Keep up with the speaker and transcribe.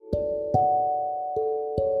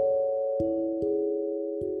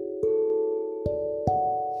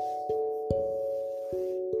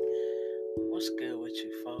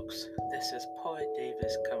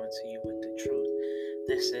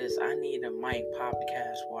This is I Need a Mic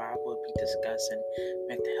podcast where I will be discussing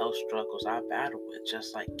mental health struggles I battle with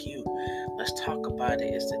just like you. Let's talk about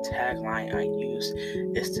it is the tagline I use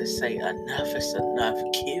is to say enough is enough.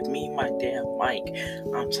 Give me my damn mic.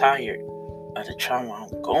 I'm tired of the trauma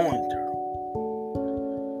I'm going through.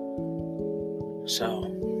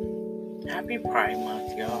 So, happy Pride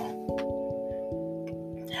Month, y'all.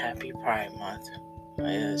 Happy Pride Month.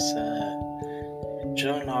 It's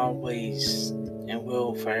June always and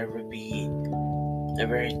will forever be a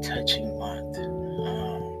very touching month.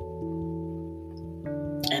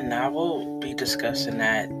 And I will be discussing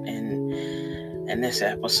that in this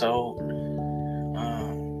episode.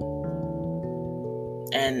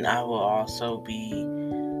 And I will also be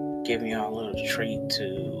giving y'all a little treat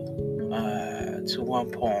to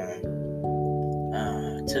one poem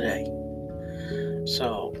today.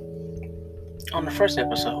 So on the first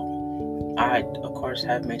episode, I of course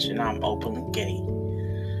have mentioned I'm openly gay.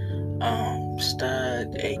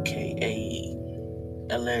 Stud, aka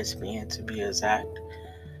a lesbian to be exact.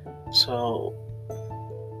 So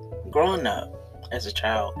growing up as a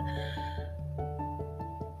child,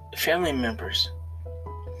 family members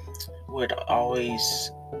would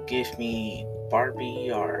always give me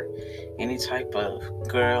Barbie or any type of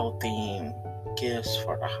girl themed gifts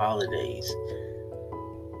for the holidays.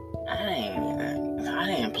 I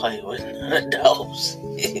didn't play with none of those.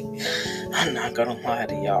 I'm not gonna lie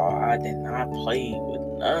to y'all. I did not play with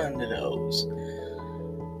none of those.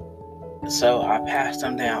 So I passed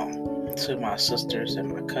them down to my sisters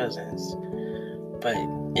and my cousins. But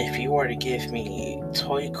if you were to give me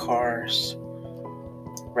toy cars,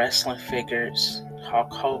 wrestling figures,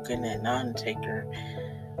 Hulk Hogan and Undertaker,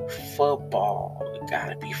 football, it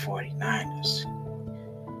gotta be 49ers.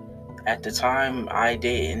 At the time, I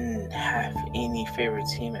didn't have any favorite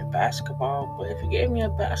team in basketball, but if you gave me a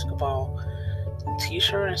basketball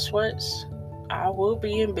t-shirt and sweats, I will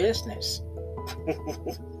be in business.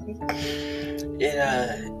 It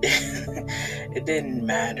didn't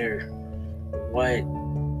matter what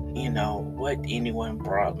anyone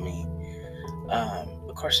brought me.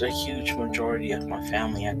 Of course, a huge majority of my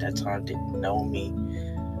family at that time didn't know me,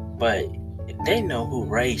 but they know who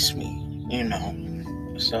raised me,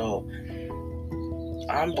 So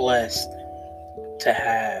I'm blessed to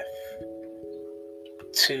have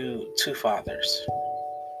two fathers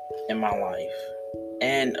in my life,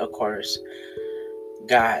 and of course,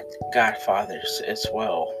 godfathers as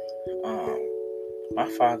well. My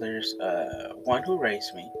father's one who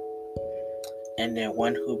raised me, and then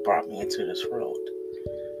one who brought me into this world.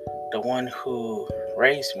 The one who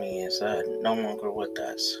raised me is no longer with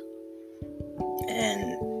us,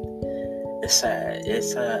 and it's sad.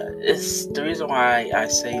 It's the reason why I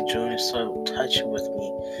say June is so touchy with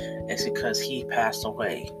me is because he passed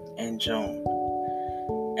away in June,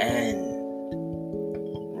 and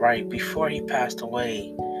right before he passed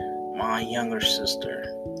away, my younger sister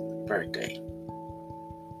birthday.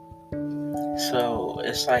 So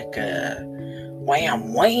it's like a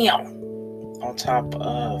wham on top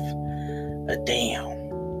of a damn.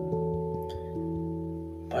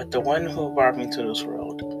 But the one who brought me to this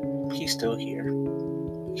world, he's still here.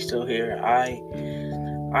 He's still here. I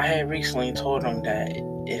had recently told him that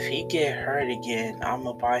if he get hurt again, I'm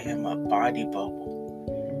gonna buy him a body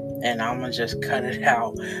bubble, and I'm gonna just cut it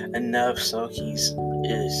out enough so he is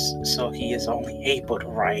only able to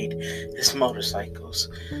ride his motorcycles.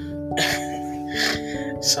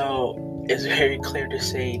 So it's very clear to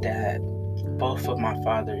say that both of my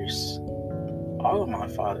fathers, all of my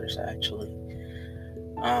fathers actually,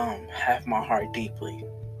 have my heart deeply.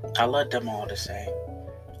 I love them all the same.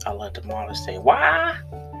 Why?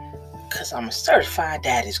 Because I'm a certified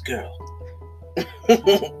daddy's girl.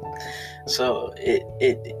 So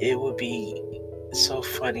it would be so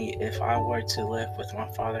funny if I were to live with my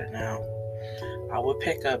father now. I would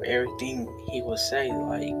pick up everything he would say,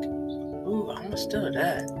 like, ooh, I'm still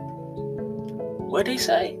that. What'd he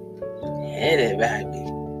say? Hit it, baby.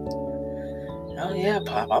 Oh yeah,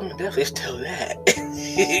 Pop, I'm definitely still that.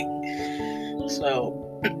 So,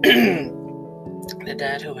 the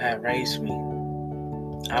dad who had raised me,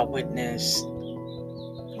 I witnessed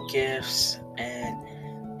gifts and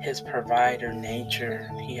his provider nature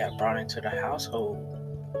he had brought into the household.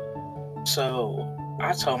 So,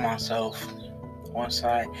 I told myself, once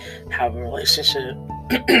I have a relationship,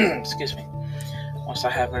 excuse me, once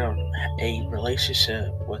I have a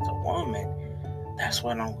relationship with a woman, that's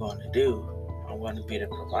what I'm going to do. I'm going to be the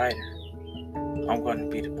provider. I'm going to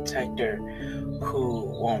be the protector who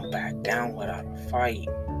won't back down without a fight.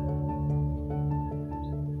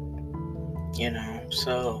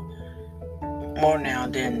 So more now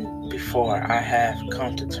than before, I have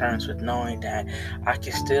come to terms with knowing that I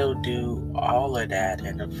can still do all of that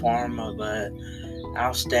in the form of a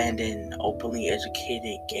outstanding, openly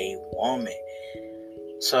educated gay woman.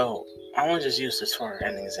 So I want to just use this for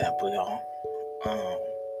an example, y'all. Um,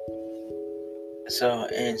 so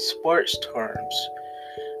in sports terms,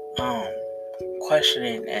 um,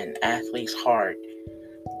 questioning an athlete's heart,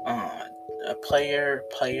 uh, a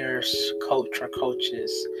players, coach, or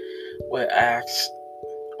coaches would ask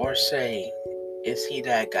or say, "Is he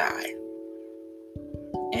that guy?"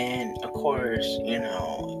 And of course,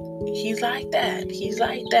 he's like that. He's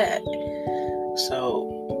like that. So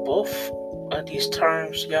both of these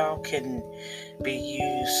terms, y'all, can be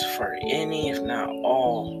used for any, if not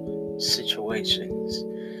all, situations.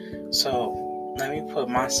 So let me put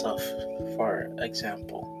myself for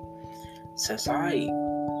example. Since I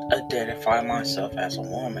identify myself as a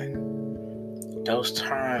woman, those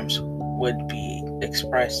terms would be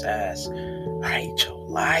expressed as Rachel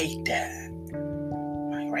like that.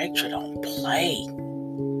 Like Rachel don't play.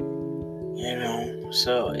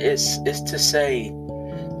 So it's to say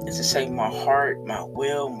my heart, my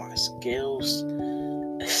will, my skills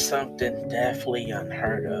is something definitely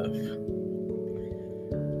unheard of.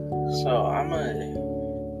 So I'm gonna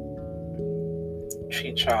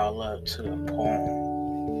treat y'all up to a poem,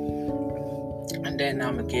 and then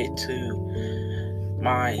I'm gonna get to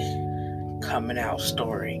my coming out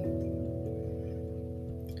story.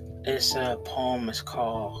 This poem is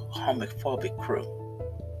called Homophobic Crew.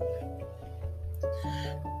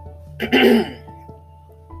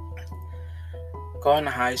 Going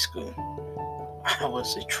to high school, I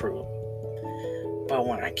was a true. But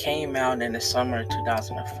when I came out in the summer of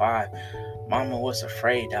 2005, Mama was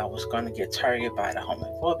afraid I was going to get targeted by the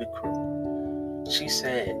homophobic crew. She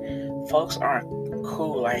said, folks aren't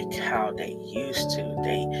cool like how they used to.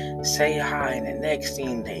 They say hi and the next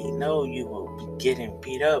thing they know, you will be getting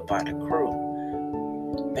beat up by the crew.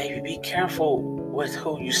 Baby, be careful with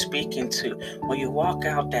who you speaking to. When you walk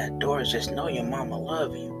out that door, just know your mama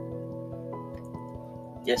love you.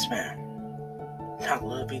 Yes, ma'am. I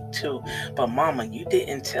love you too. But mama, you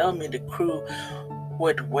didn't tell me the crew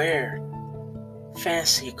would wear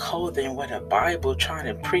fancy clothing with a Bible trying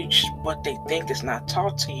to preach what they think is not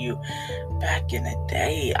taught to you. Back in the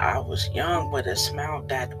day, I was young with a smile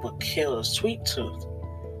that would kill a sweet tooth.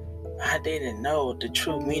 I didn't know the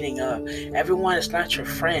true meaning of everyone is not your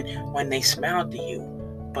friend when they smiled to you.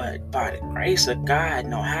 But by the grace of God,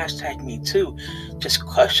 no #me too. Just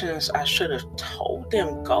questions I should have told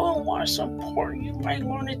them. Go and watch some porn. You might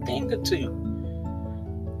learn a thing or two.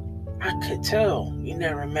 I could tell you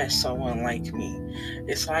never met someone like me.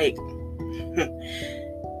 It's like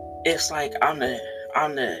I'm the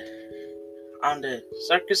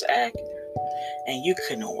circus act, and you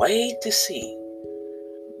couldn't wait to see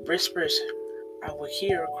whispers I would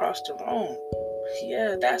hear across the room.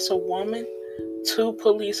 Yeah, that's a woman. 2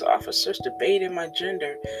 police officers debating my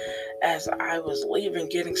gender as I was leaving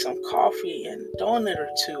getting some coffee and donut or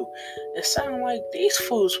two. It sounded like these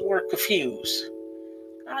fools were confused.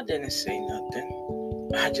 I didn't say nothing.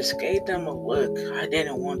 I just gave them a look. I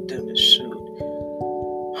didn't want them to shoot.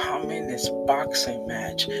 I'm in this boxing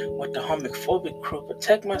match with the homophobic crew.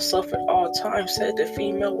 Protect myself at all times, said the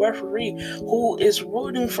female referee, who is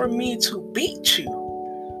rooting for me to beat you.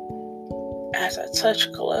 As I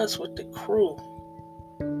touch gloves with the crew,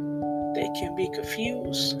 they can be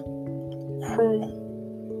confused, cruel,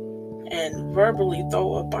 and verbally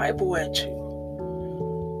throw a Bible at you.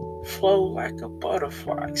 Flow like a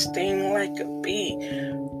butterfly, sting like a bee,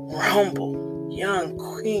 rumble, young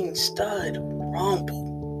queen stud, rumble.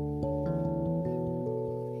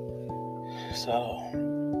 So,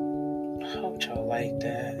 I hope y'all like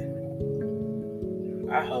that.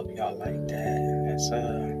 I hope y'all like that.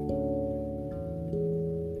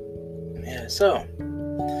 So,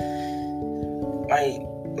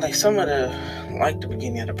 like some of the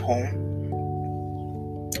beginning of the poem,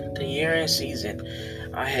 the year and season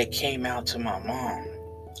I had came out to my mom,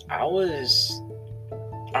 I was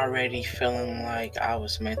already feeling like I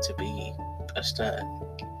was meant to be a stud.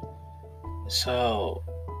 So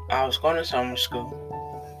I was going to summer school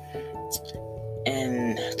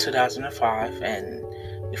in 2005, and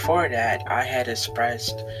before that I had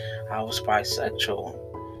expressed I was bisexual.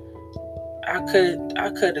 I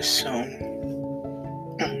could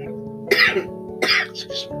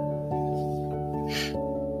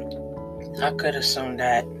assume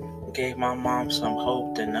that gave my mom some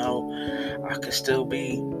hope to know I could still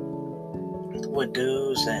be with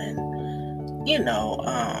dudes, and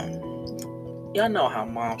y'all know how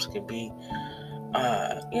moms can be,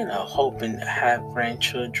 hoping to have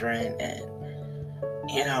grandchildren and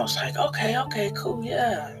I was like, okay, cool,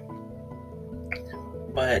 yeah.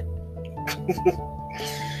 But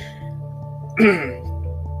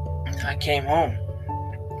I came home,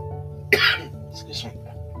 excuse me,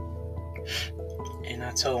 and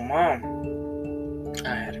I told mom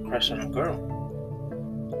I had a crush on a girl.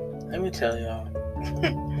 Let me tell y'all,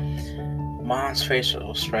 mom's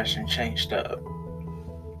facial expression changed up.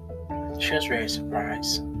 She was very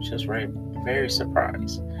surprised. She was very, very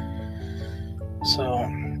surprised. So,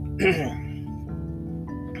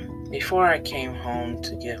 before I came home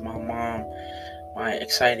to give my mom my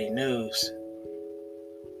exciting news,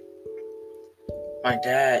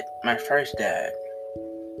 my first dad,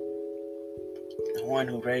 the one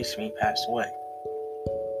who raised me, passed away.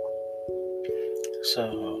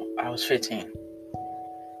 So, I was 15.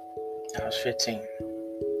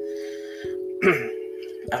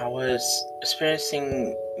 I was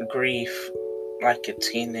experiencing grief like a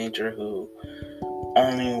teenager who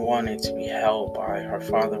only wanted to be held by her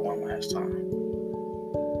father one last time.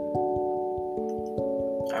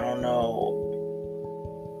 I don't know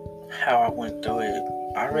how I went through it.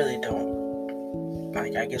 I really don't.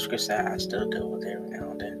 Like, I guess we could say I still deal with it every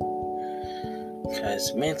now and then.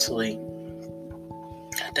 Because mentally,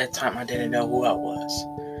 at that time, I didn't know who I was.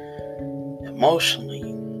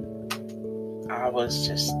 Emotionally, I was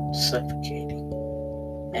just suffocating.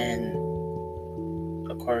 And,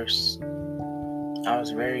 of course, I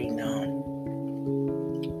was very numb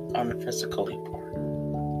on the physically part.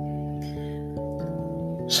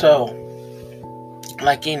 So,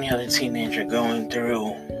 like any other teenager going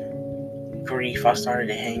through grief, I started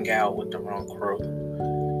to hang out with the wrong crew.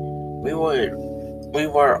 We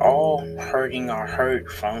were all hurting or hurt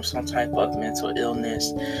from some type of mental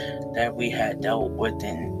illness that we had dealt with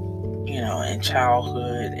in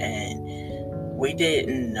childhood, and we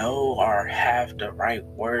didn't know or have the right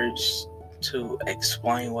words to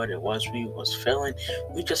explain what it was we was feeling.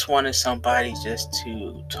 We just wanted somebody just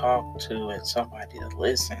to talk to and somebody to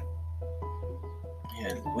listen.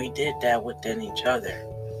 And we did that within each other.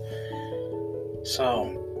 So,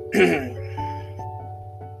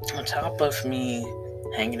 on top of me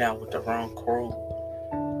hanging out with the wrong crew,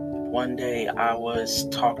 one day I was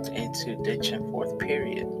talked into ditching fourth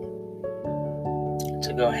period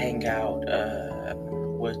to go hang out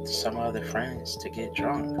with some other friends to get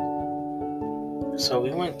drunk. So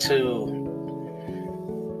we went to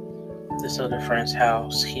this other friend's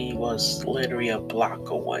house. He was literally a block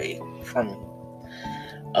away from me.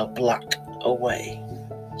 A block away.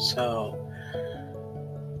 So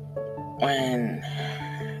when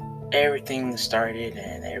everything started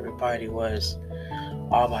and everybody was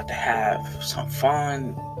all about to have some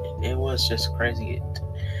fun, it was just crazy.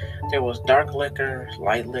 There was dark liquor,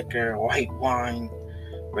 light liquor, white wine,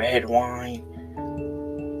 red wine.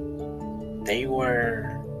 They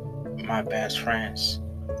were my best friends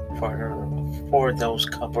for those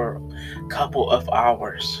couple of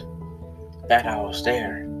hours that I was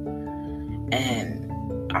there. And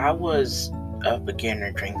I was a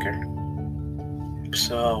beginner drinker,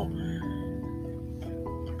 so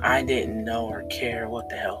I didn't know or care what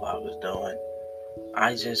the hell I was doing.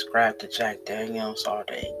 I just grabbed the Jack Daniels all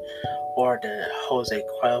day, or the Jose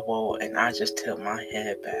Cuervo, and I just tipped my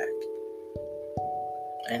head back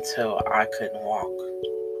until I couldn't walk.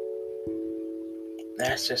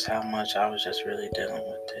 That's just how much I was just really dealing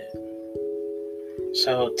with it.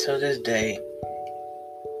 So to this day,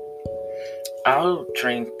 I'll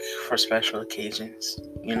drink for special occasions.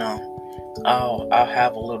 I'll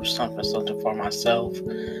have a little something for myself.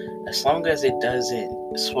 As long as it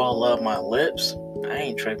doesn't swell up my lips, I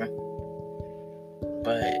ain't tripping.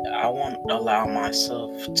 But I won't allow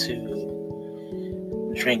myself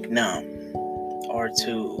to drink numb or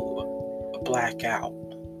to black out.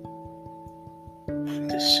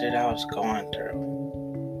 The shit I was going through.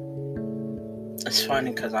 It's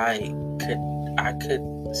funny because I could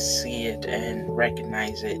see it and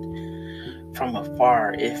recognize it from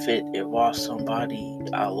afar if it was somebody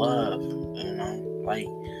I love,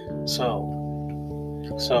 so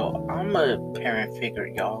I'm a parent figure,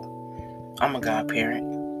 y'all. I'm a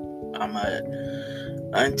godparent. I'm a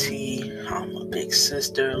auntie. I'm a big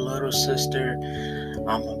sister, little sister.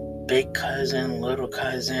 I'm a big cousin, little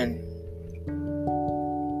cousin.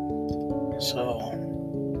 So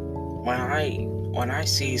when I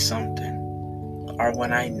see something or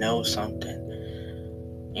when I know something,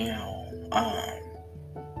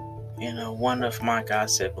 one of my god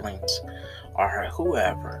siblings or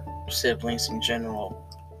whoever, siblings in general,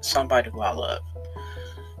 somebody who I love,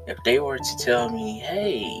 if they were to tell me,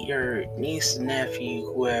 hey, your niece,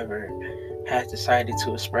 nephew, whoever has decided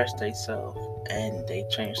to express themselves and they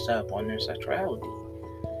changed up on their sexuality,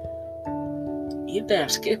 even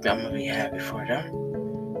if skip it, I'm gonna be happy for them.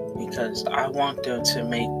 Because I want them to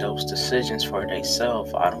make those decisions for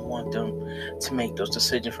themselves. I don't want them to make those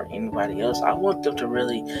decisions for anybody else. I want them to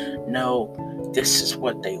really know this is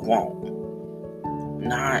what they want,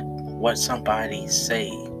 not what somebody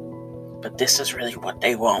say, but this is really what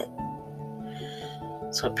they want.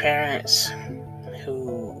 So parents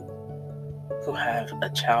who have a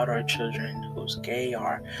child or children who's gay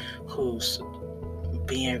or who's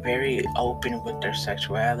being very open with their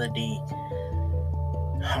sexuality,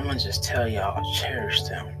 I'm gonna just tell y'all, cherish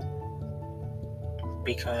them,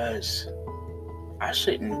 because I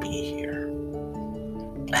shouldn't be here.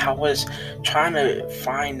 I was trying to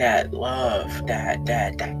find that love, that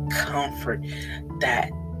comfort,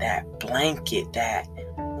 that blanket,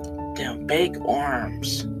 them big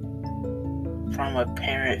arms from a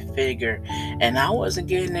parent figure, and I wasn't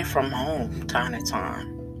getting it from home time to time.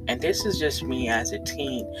 And this is just me as a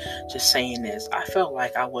teen just saying this. I felt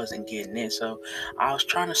like I wasn't getting it, so I was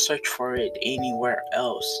trying to search for it anywhere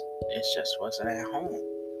else. It just wasn't at home.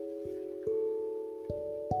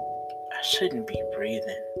 I shouldn't be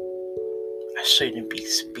breathing. I shouldn't be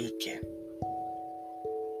speaking.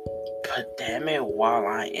 But damn it, while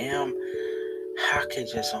I am, I could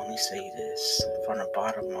just only say this from the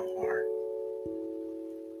bottom of my heart.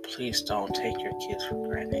 Please don't take your kids for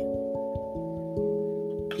granted.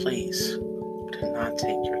 Please do not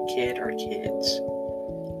take your kid or kids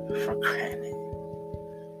for granted.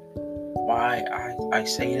 Why I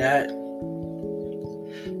say that?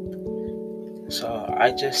 So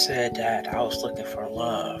I just said that I was looking for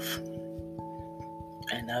love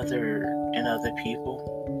in other people.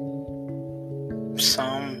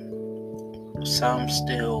 Some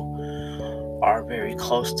still are very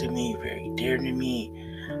close to me, very dear to me.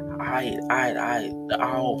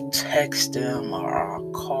 I'll text them or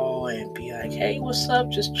I'll call and be like, hey, what's up?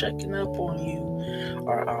 Just checking up on you.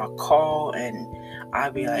 Or I'll call and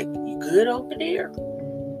I'll be like, you good over there?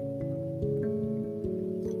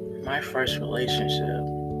 My first relationship,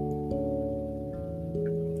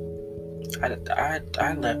 I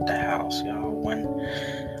left the house, y'all, when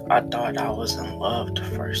I thought I was in love the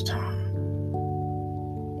first time.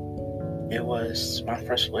 My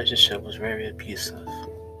first relationship was very abusive.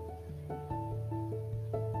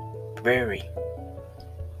 Very,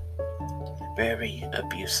 very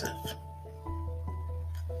abusive.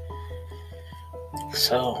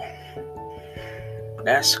 So,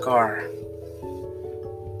 that scar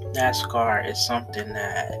is something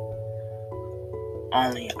that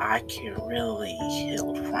only I can really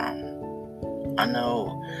heal from.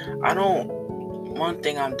 One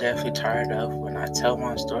thing I'm definitely tired of when I tell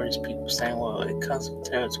my stories, people saying, well, it comes with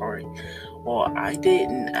territory. Well, I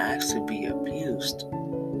didn't ask to be abused.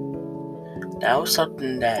 That was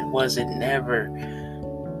something that wasn't never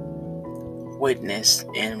witnessed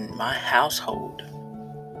in my household.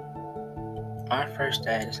 My first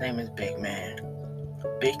dad, his name is Big Man.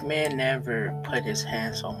 Big Man never put his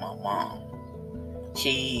hands on my mom.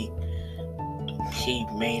 He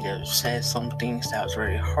may have said some things that was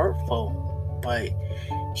very hurtful, but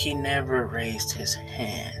he never raised his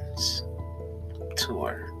hands to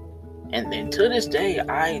her. And then to this day,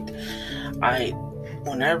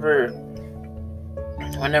 whenever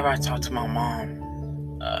I talk to my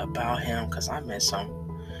mom about him, because I miss him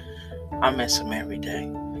every day,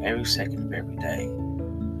 every second of every day.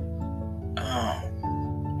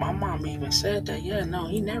 My mom even said that, yeah, no,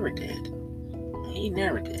 he never did.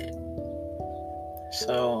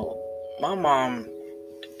 So my mom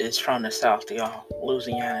is from the South, y'all,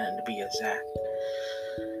 Louisiana to be exact.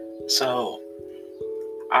 So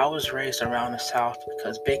I was raised around the South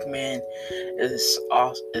because Big Man is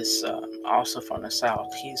also from the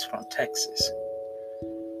South. He's from Texas.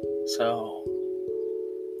 So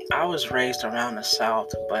I was raised around the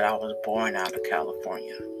South, but I was born out of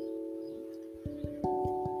California.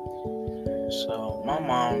 So my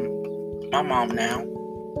mom now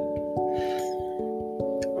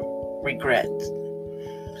regrets.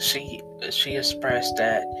 She expressed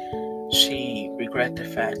that she regret the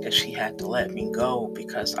fact that she had to let me go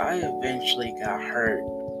because I eventually got hurt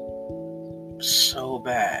so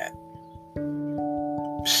bad.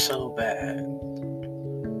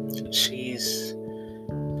 She's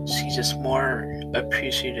just more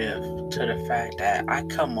appreciative to the fact that I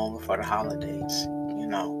come over for the holidays,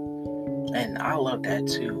 and I love that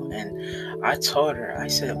too. And I told her, I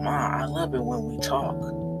said, Ma, I love it when we talk.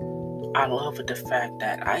 I love the fact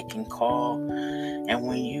that I can call, and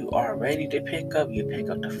when you are ready to pick up, you pick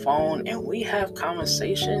up the phone, and we have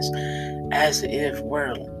conversations as if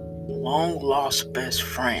we're long lost best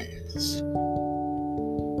friends.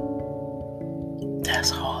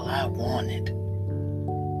 That's all I wanted.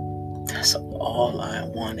 That's all I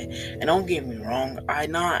wanted. And don't get me wrong, I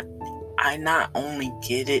not only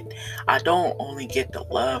get it, I don't only get the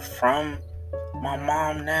love from my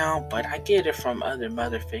mom now, but I get it from other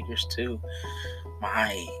mother figures too.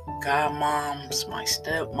 My godmoms, my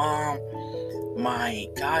stepmom, my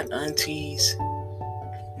god aunties.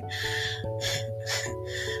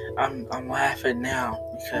 I'm laughing now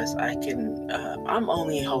because I'm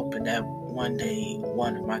only hoping that one day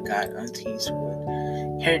one of my god aunties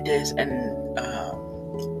would hear this, and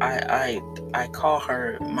I call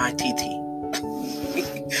her my TT.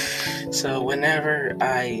 So whenever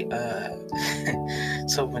I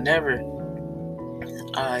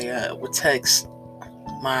would text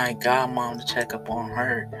my godmom to check up on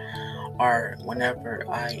her, or whenever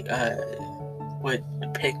I would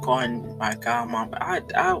pick on my godmom,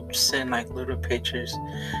 I would send like little pictures,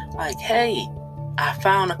 like, "Hey, I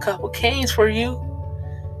found a couple canes for you."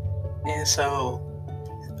 And so,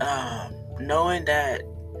 knowing that,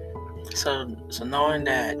 knowing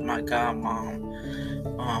that my godmom,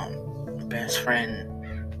 best friend,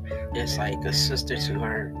 is like a sister to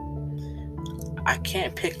her, I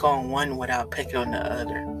can't pick on one without picking on the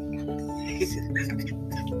other.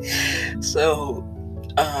 So,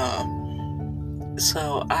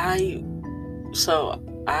 so I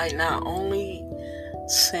not only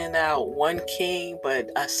send out one king, but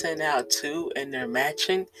I sent out two, and they're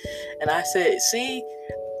matching. And I said, "See,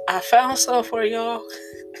 I found some for y'all."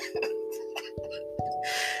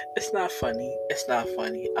 It's not funny. It's not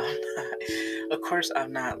funny. Of course,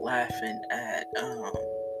 I'm not laughing at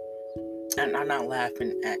and I'm not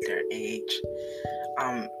laughing at their age.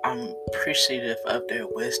 I'm appreciative of their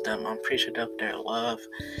wisdom. I'm appreciative of their love.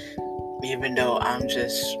 Even though I'm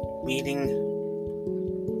just meeting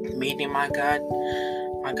my god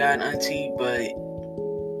auntie, but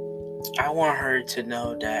I want her to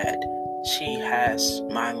know that she has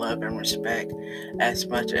my love and respect as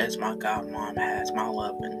much as my godmom has my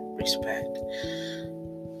love and respect.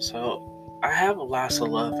 So I have lots of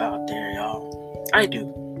love out there, y'all. I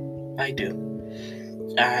do. I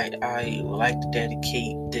would like to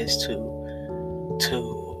dedicate this to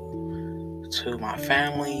my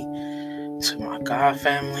family, to my god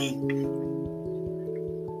family.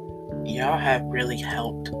 Y'all have really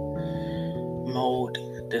helped mold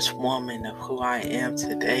this woman of who I am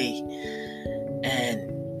today.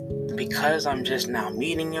 And because I'm just now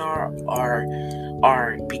meeting y'all,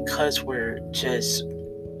 or because we're just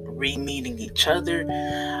re-meeting each other,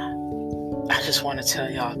 I just want to tell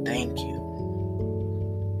y'all thank you.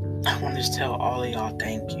 I want to just tell all of y'all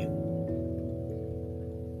thank you.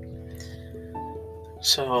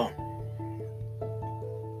 So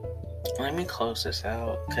let me close this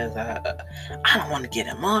out because I don't want to get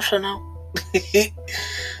emotional.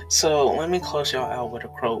 So let me close y'all out with a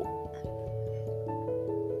quote.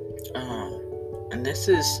 And this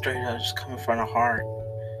is straight up just coming from the heart.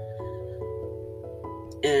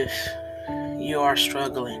 If you are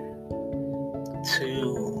struggling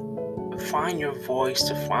to find your voice,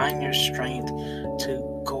 to find your strength,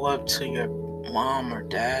 to go up to your mom or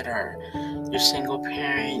dad or your single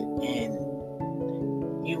parent, and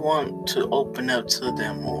you want to open up to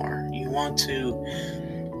them more, you want to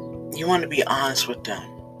be honest with them,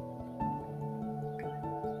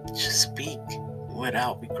 just speak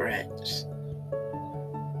without regrets.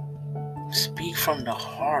 Speak from the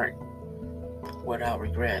heart without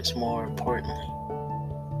regrets. More importantly,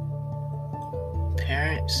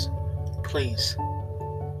 parents, please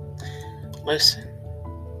listen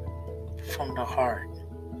from the heart.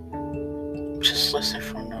 Just listen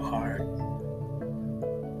from the heart.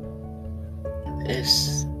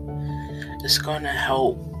 It's going to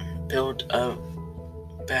help build a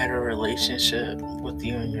better relationship with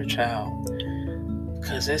you and your child,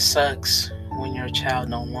 because it sucks when your child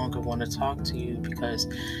no longer want to talk to you because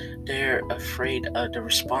they're afraid of the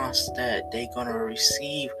response that they're going to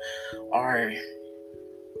receive, or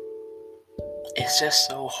it's just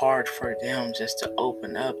so hard for them just to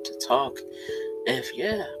open up to talk if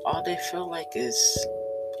all they feel like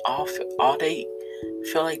all they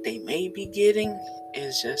feel like they may be getting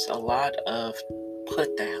is just a lot of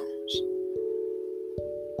put downs.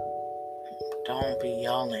 Don't be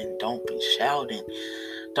yelling, don't be shouting,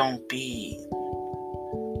 don't be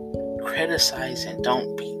criticizing,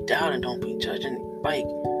 don't be doubting, don't be judging. Like,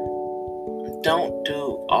 don't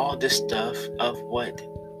do all this stuff of what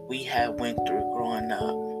we have went through growing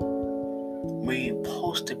up. We're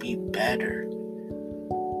supposed to be better.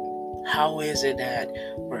 How is it that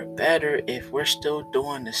we're better if we're still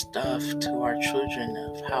doing the stuff to our children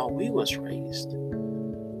of how we was raised?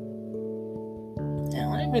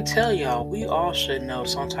 And let me tell y'all, we all should know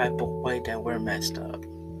some type of way that we're messed up.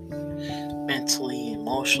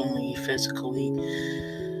 emotionally, physically.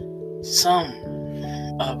 Some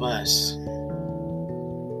of us,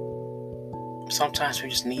 sometimes we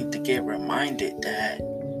just need to get reminded that,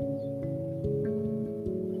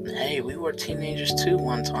 hey, we were teenagers too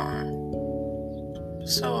one time.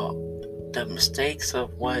 So the mistakes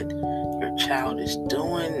of what your child is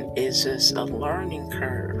doing is just a learning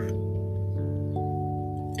curve.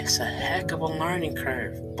 It's a heck of a learning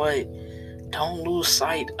curve, but don't lose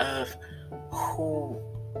sight of who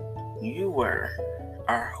you were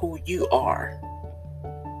or who you are.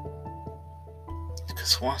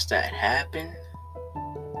 Because once that happened,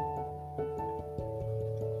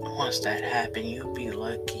 you'll be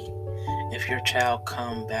lucky if your child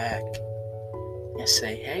come back and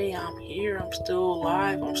say, hey, I'm here, I'm still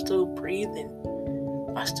alive, I'm still breathing,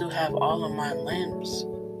 I still have all of my limbs.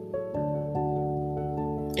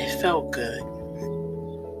 It felt good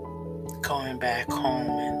going back home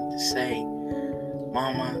and say,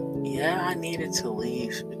 Mama, yeah, I needed to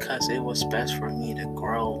leave because it was best for me to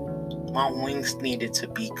grow. My wings needed to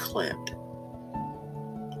be clipped.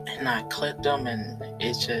 And I clipped them, and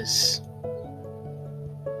it just,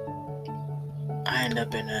 I ended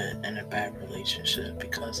up in a bad relationship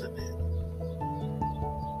because of it.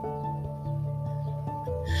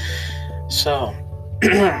 So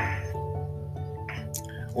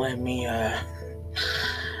let me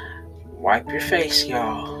wipe your face,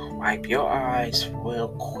 y'all. Wipe your eyes real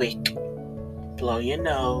quick. Blow your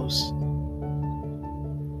nose.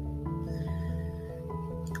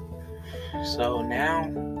 So now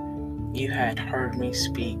you had heard me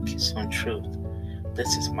speak some truth.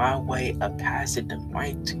 This is my way of passing the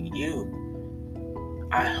mic to you.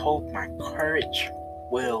 I hope my courage,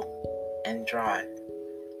 will, and drive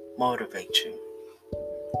motivate you.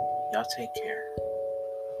 Y'all take care.